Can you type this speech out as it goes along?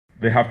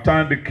They have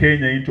turned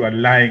Kenya into a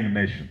lying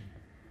nation.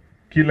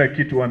 Kila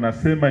kitu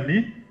wanasema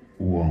ni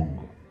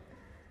uongo.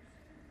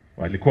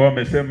 Walikuwa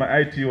wamesema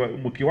ati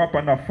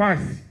mkiwapa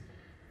nafasi,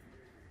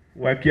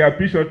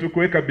 wakiapishwa tu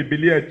kuweka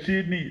Biblia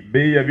chini,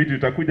 bei ya vitu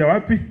itakuja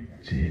wapi?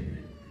 Chini.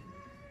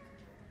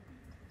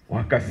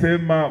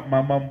 Wakasema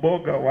mama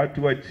mboga,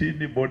 watu wa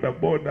chini, boda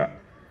boda,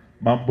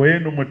 mambo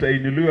yenu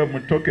mtainuliwa,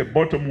 mtoke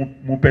bottom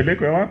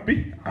mupelekwe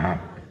wapi?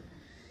 Up.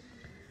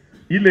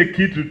 Ile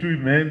kitu tu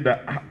imeenda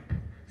up.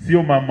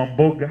 Sio mama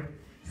mboga,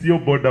 sio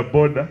boda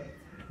boda,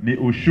 ni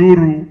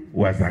ushuru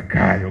wa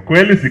Zakayo.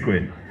 Kweli si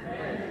kweli?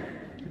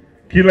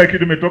 Kila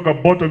kitu imetoka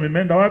bottom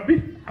imeenda wapi?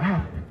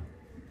 Up.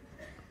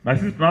 Na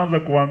sisi tunaanza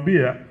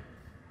kuambia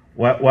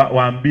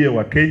waambie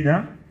wa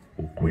Kenya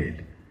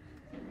ukweli.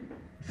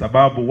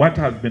 Sababu what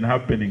has been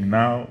happening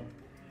now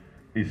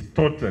is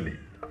totally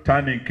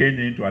turning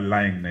Kenya into a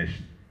lying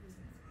nation.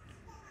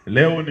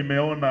 Leo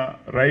nimeona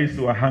rais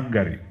wa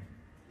Hungary,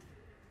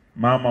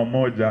 mama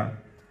moja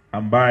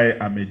ambaye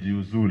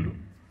amejiuzulu,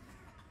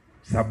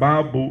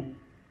 sababu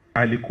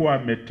alikuwa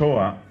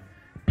ametoa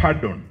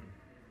pardon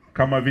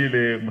kama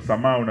vile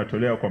msamaha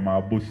unatolewa kwa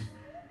maabusu,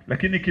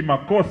 lakini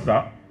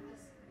kimakosa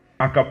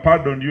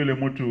akapardon yule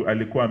mtu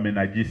alikuwa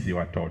amenajisi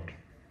watoto.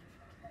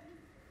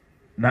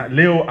 Na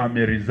leo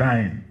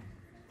ameresign.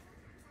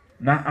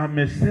 Na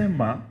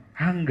amesema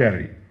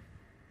Hungary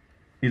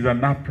is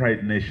an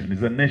upright nation,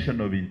 is a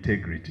nation of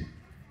integrity.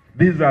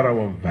 These are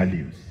our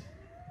values.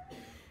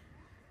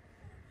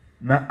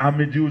 Na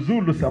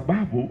amejiuzulu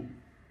sababu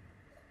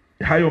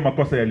hayo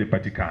makosa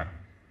yalipatikana.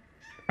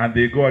 And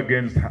they go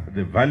against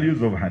the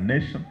values of her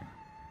nation.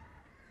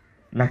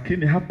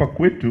 Lakini hapa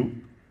kwetu,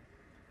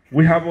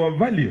 we have our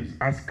values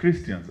as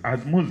Christians,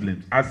 as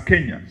Muslims, as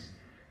Kenyans.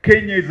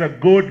 Kenya is a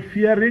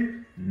God-fearing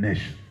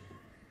nation.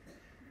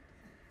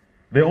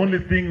 The only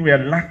thing we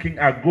are lacking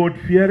are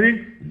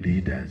God-fearing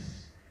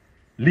leaders.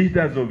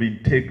 Leaders of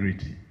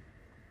integrity.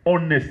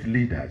 Honest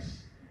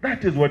leaders.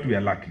 That is what we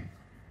are lacking.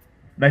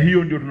 Na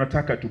hiyo ndio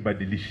tunataka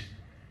tubadilishe.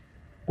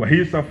 Kwa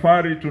hii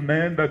safari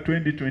tunaenda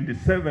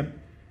 2027,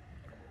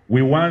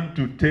 we want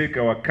to take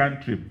our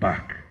country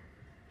back.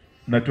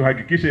 Na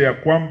tuhakikishe ya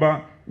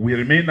kwamba we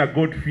remain a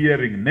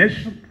God-fearing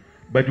nation,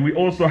 but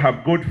we also have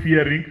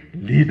God-fearing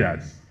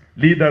leaders.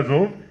 Leaders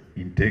of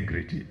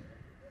integrity.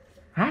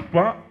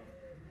 Hapa,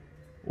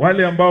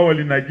 wale ambao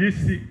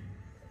walinajisi,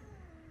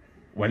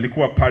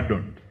 walikuwa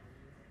pardoned.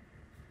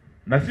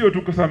 Na sio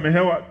tu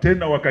kusamehewa,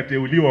 tena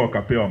wakateuliwa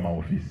wakapewa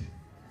maofisi.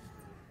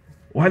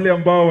 Wale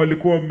ambao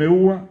walikuwa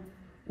wameua,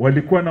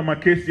 walikuwa na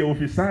makesi ya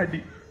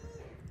ufisadi,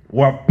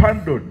 were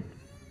pardoned.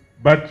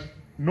 But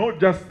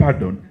not just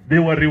pardoned, they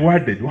were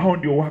rewarded. Wao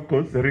ndio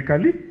wako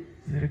serikalini.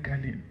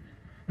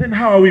 Then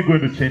how are we going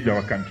to change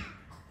our country?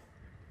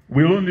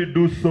 We'll only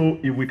do so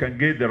if we can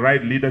get the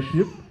right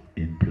leadership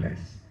in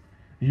place.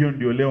 Hiyo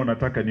ndio leo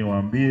nataka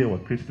niwaambie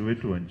Wakristo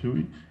wetu wa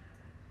Njui.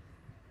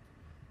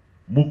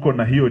 Muko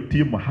na hiyo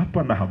timu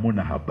hapa na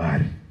hamuna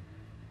habari.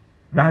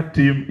 That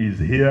team is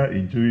here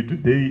in Njui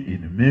today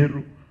in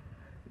Meru.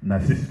 Na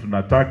sisi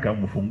tunataka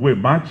mfungue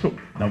macho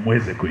na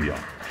muweze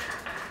kuiona.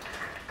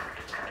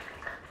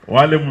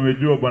 Wale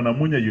mmejua Bwana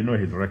Munya, you know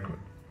his record.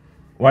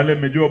 Wale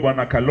mmejua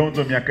Bwana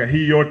Kalonzo miaka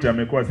hii yote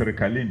amekuwa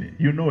serikalini,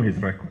 you know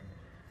his record.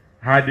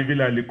 Hadi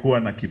vile alikuwa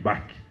na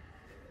Kibaki.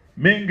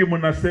 Mengi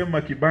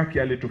mnasema Kibaki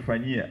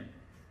alitufanyia.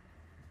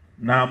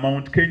 Na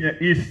Mount Kenya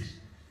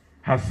East,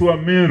 haswa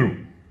Meru,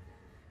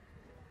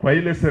 kwa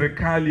ile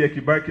serikali ya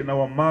Kibaki na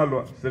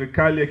Wamalwa,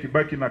 serikali ya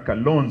Kibaki na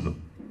Kalonzo,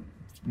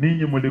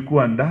 ninyi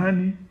mlikuwa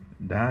ndani.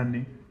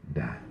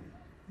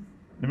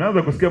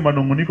 Nimeanza kusikia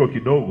manunguniko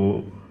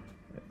kidogo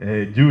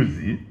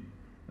juzi,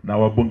 na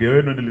wabunge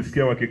wenu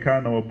nilisikia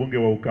wakikaa na wabunge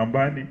wa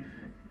Ukambani.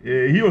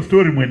 Hiyo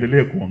story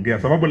muendelee kuongea,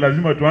 sababu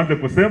lazima tuanze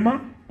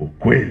kusema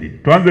ukweli.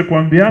 Tuanze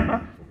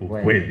kuambiana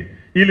ukweli.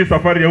 Ili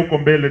safari ya huko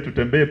mbele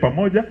tutembee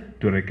pamoja,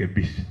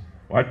 turekebishe.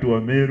 Watu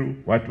wa Meru,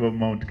 watu wa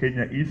Mount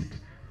Kenya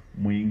East,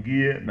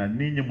 muingie na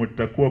ninyi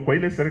mtakuwa kwa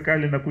ile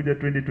serikali inakuja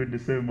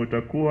 2027,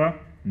 mtakuwa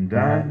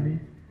ndani.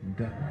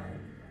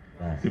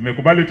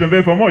 Simekubali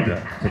tutembee pamoja?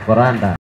 Tukoranda.